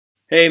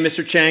Hey,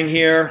 Mr. Chang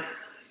here.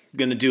 I'm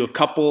going to do a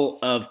couple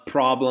of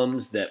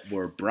problems that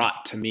were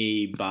brought to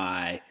me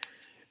by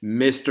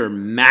Mr.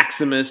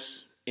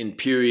 Maximus in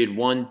period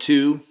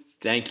 1-2.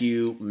 Thank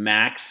you,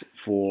 Max,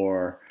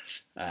 for,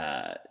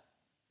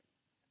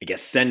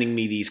 sending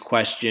me these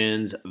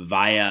questions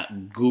via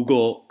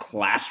Google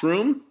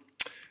Classroom.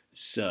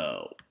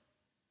 So,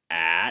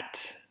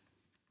 at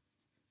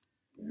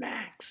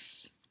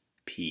Max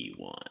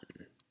P1.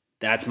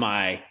 That's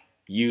my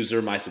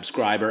user, my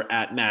subscriber,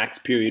 at Max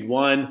period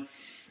 1.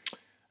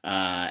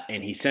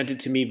 And he sent it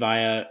to me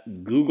via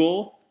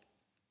Google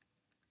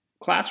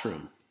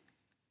Classroom.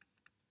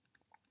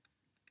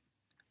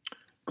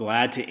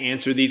 Glad to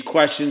answer these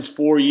questions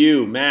for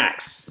you,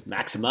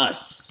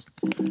 Maximus.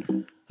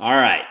 All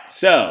right,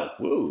 so,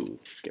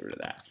 let's get rid of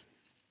that.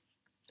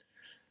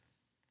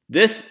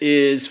 This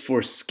is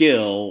for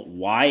skill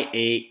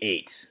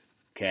YA8,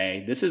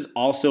 okay? This is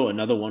also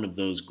another one of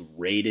those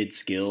graded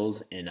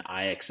skills in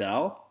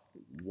IXL,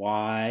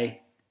 YA8.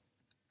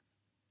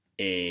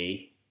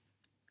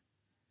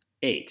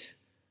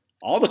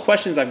 All the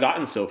questions I've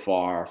gotten so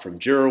far from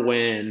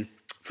Jerwin,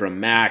 from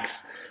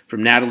Max,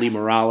 from Natalie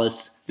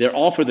Morales, they're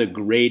all for the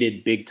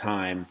graded big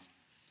time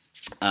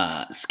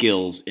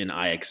skills in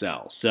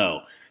IXL.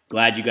 So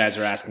glad you guys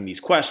are asking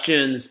these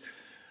questions.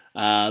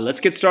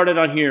 Let's get started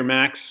on here,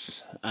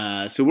 Max.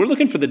 So we're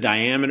looking for the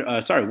diameter,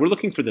 we're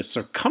looking for the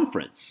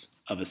circumference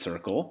of a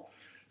circle.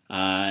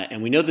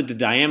 And we know that the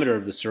diameter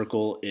of the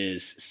circle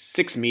is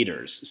 6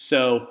 meters.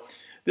 So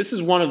this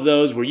is one of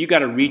those where you got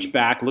to reach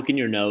back, look in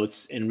your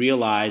notes, and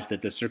realize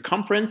that the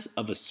circumference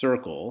of a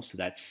circle, so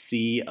that's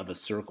C of a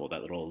circle, that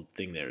little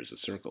thing there is a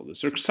circle. The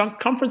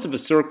circumference of a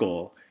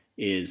circle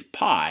is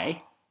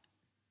pi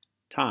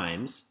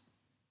times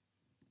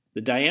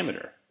the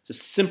diameter. It's a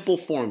simple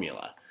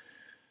formula.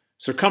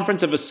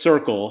 Circumference of a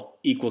circle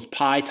equals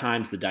pi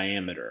times the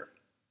diameter.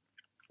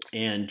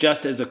 And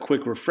just as a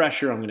quick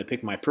refresher, I'm going to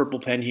pick my purple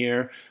pen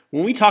here.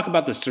 When we talk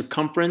about the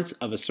circumference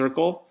of a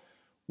circle,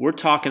 we're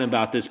talking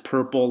about this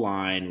purple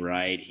line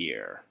right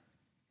here,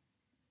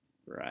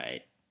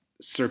 right?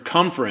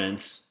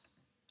 Circumference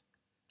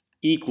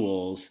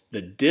equals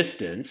the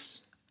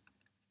distance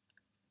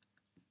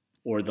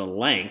or the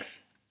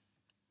length,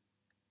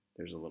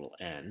 there's a little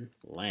n,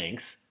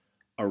 length,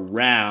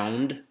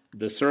 around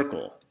the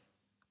circle,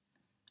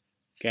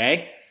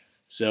 okay?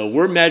 So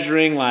we're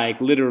measuring like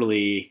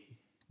literally,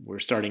 we're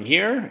starting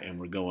here and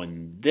we're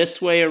going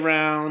this way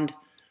around.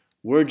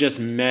 We're just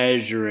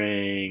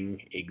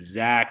measuring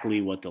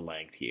exactly what the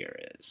length here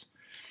is.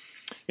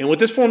 And what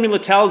this formula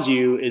tells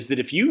you is that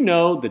if you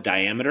know the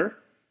diameter,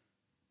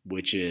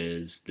 which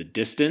is the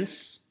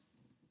distance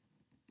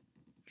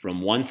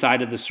from one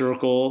side of the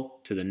circle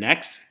to the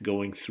next,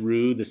 going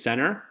through the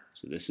center,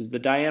 so this is the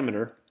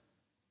diameter,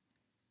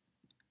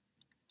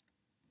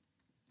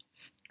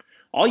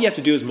 all you have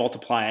to do is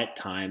multiply it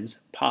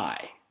times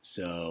pi.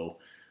 So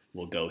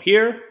we'll go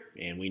here,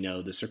 and we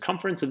know the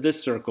circumference of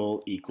this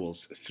circle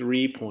equals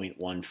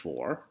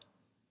 3.14,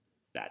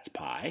 that's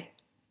pi,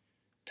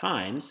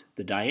 times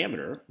the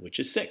diameter, which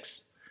is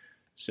 6.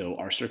 So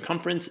our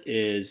circumference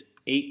is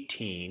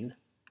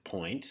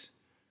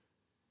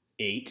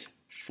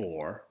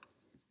 18.84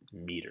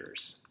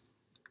 meters.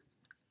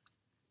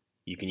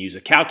 You can use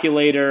a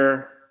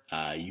calculator,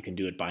 you can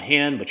do it by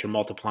hand, but you're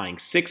multiplying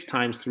 6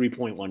 times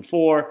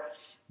 3.14.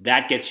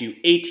 That gets you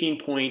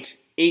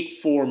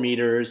 18.84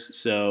 meters.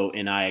 So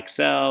in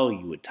IXL,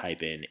 you would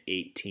type in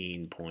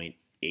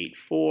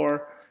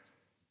 18.84.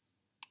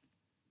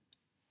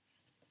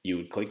 You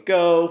would click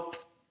go,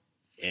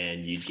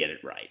 and you'd get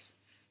it right.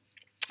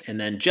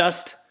 And then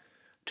just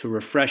to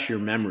refresh your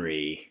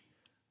memory,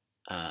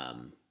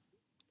 I'm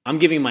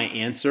giving my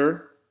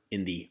answer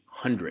in the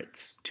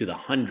hundredths, to the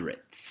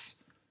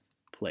hundredths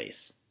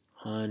place.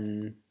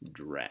 Hundredths.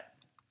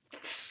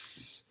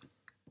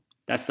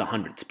 That's the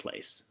hundredths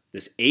place.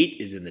 This 8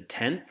 is in the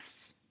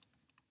tenths.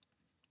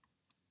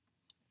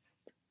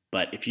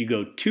 But if you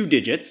go 2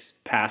 digits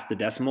past the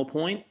decimal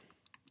point,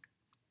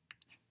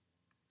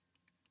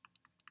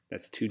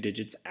 that's 2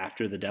 digits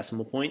after the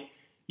decimal point,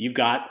 you've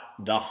got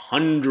the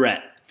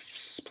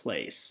hundredths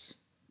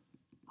place.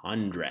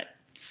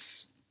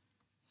 Hundredths.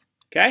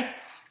 Okay?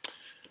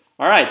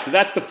 All right, so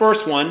that's the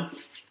first one.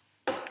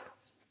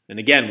 And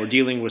again, we're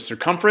dealing with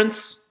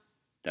circumference.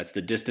 That's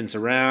the distance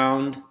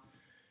around.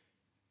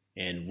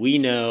 And we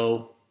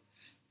know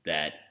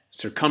that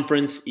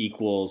circumference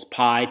equals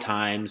pi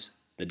times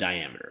the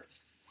diameter.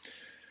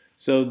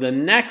 So the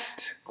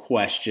next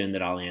question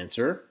that I'll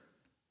answer,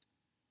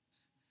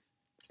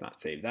 let's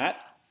not save that,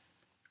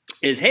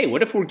 is, hey,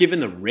 what if we're given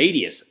the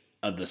radius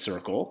of the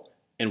circle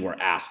and we're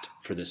asked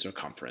for the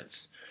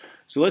circumference?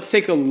 So let's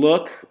take a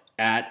look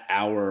at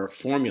our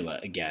formula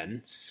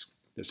again.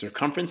 The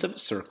circumference of a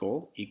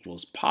circle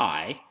equals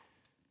pi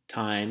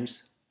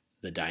times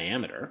the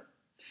diameter.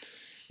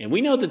 And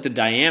we know that the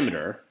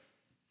diameter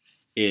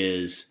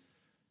is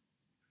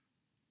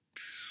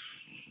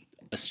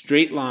a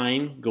straight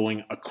line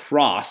going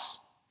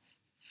across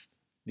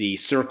the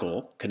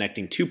circle,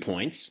 connecting 2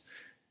 points,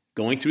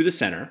 going through the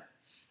center.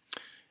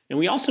 And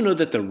we also know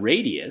that the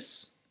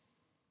radius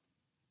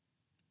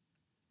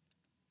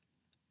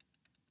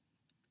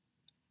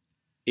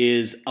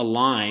is a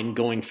line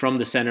going from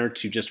the center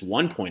to just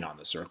one point on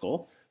the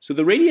circle. So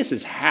the radius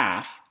is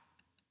half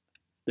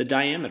the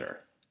diameter.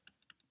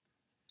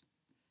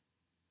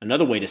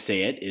 Another way to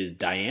say it is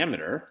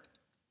diameter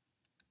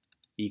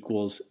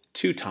equals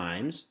 2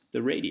 times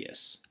the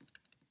radius,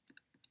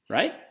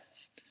 right?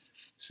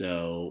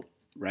 So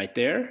right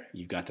there,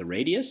 you've got the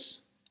radius.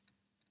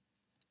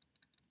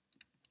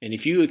 And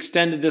if you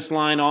extended this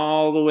line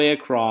all the way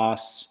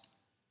across,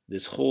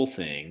 this whole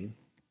thing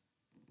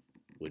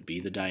would be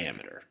the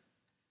diameter.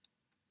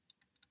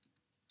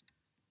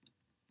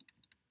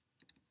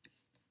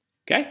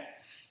 Okay?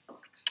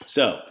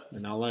 So,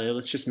 now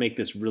let's just make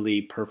this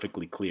really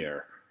perfectly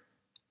clear.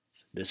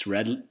 This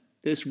red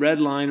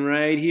line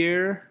right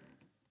here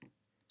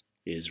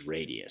is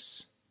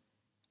radius.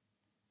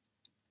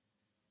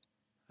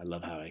 I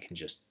love how I can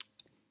just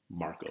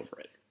mark over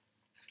it.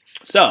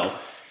 So,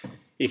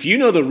 if you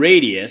know the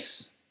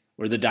radius,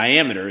 or the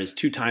diameter is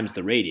 2 times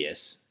the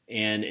radius,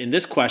 and in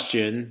this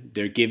question,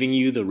 they're giving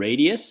you the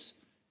radius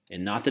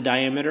and not the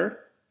diameter,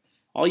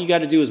 all you got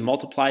to do is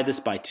multiply this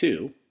by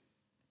 2,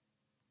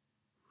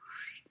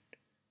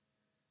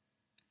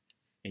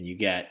 and you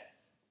get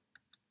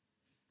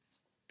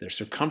the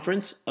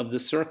circumference of the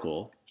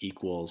circle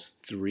equals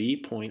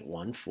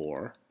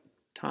 3.14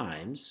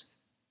 times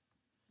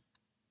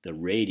the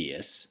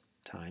radius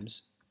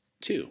times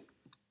 2.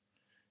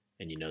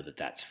 And you know that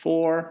that's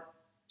 4,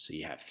 so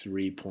you have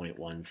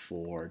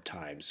 3.14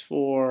 times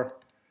 4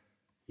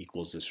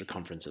 equals the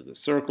circumference of the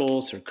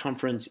circle.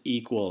 Circumference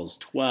equals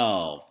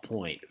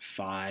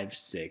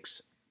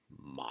 12.56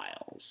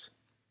 miles.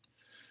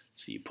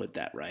 So you put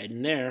that right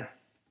in there.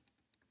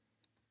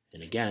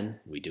 And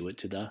again, we do it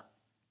to the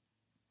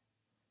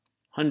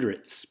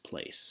hundredths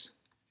place.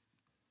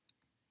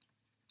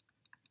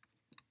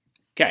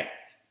 Okay.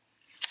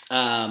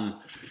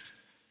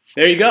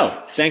 There you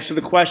go. Thanks for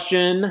the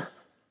question,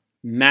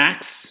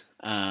 Max.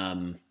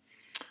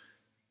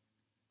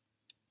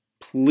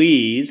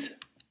 Please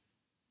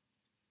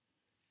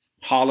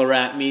holler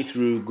at me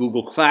through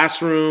Google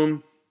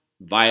Classroom,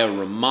 via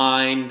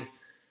Remind,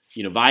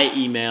 via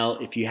email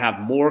if you have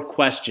more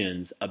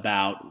questions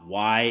about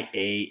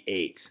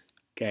YA8.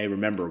 Okay,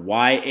 remember,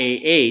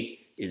 YA8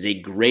 is a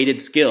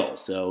graded skill.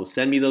 So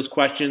send me those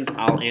questions.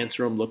 I'll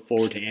answer them. Look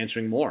forward to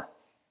answering more.